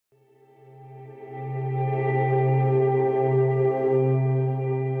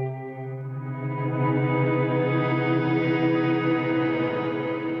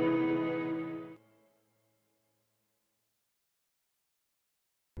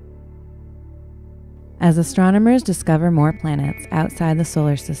As astronomers discover more planets outside the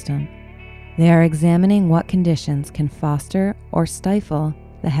solar system, they are examining what conditions can foster or stifle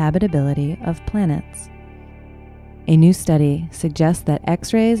the habitability of planets. A new study suggests that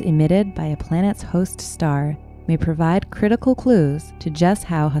X-rays emitted by a planet's host star may provide critical clues to just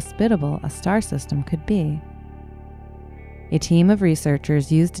how hospitable a star system could be. A team of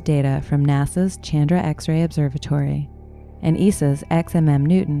researchers used data from NASA's Chandra X-ray Observatory and ESA's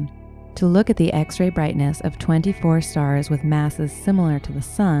XMM-Newton to look at the X-ray brightness of 24 stars with masses similar to the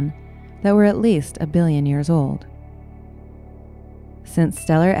Sun that were at least 1 billion years old. Since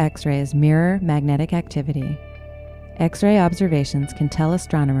stellar X-rays mirror magnetic activity, X-ray observations can tell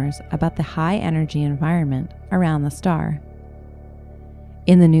astronomers about the high-energy environment around the star.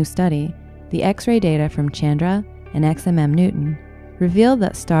 In the new study, the X-ray data from Chandra and XMM-Newton revealed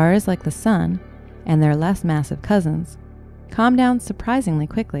that stars like the Sun and their less massive cousins calm down surprisingly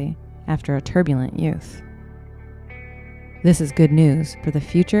quickly after a turbulent youth. This is good news for the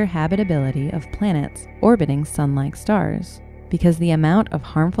future habitability of planets orbiting Sun-like stars, because the amount of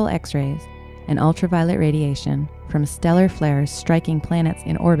harmful X-rays and ultraviolet radiation from stellar flares striking planets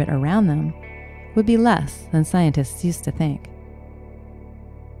in orbit around them would be less than scientists used to think.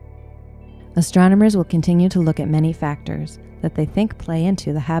 Astronomers will continue to look at many factors that they think play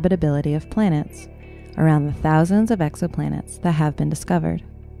into the habitability of planets around the thousands of exoplanets that have been discovered.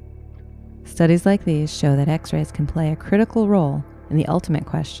 Studies like these show that X-rays can play a critical role in the ultimate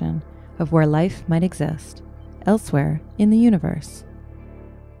question of where life might exist elsewhere in the universe.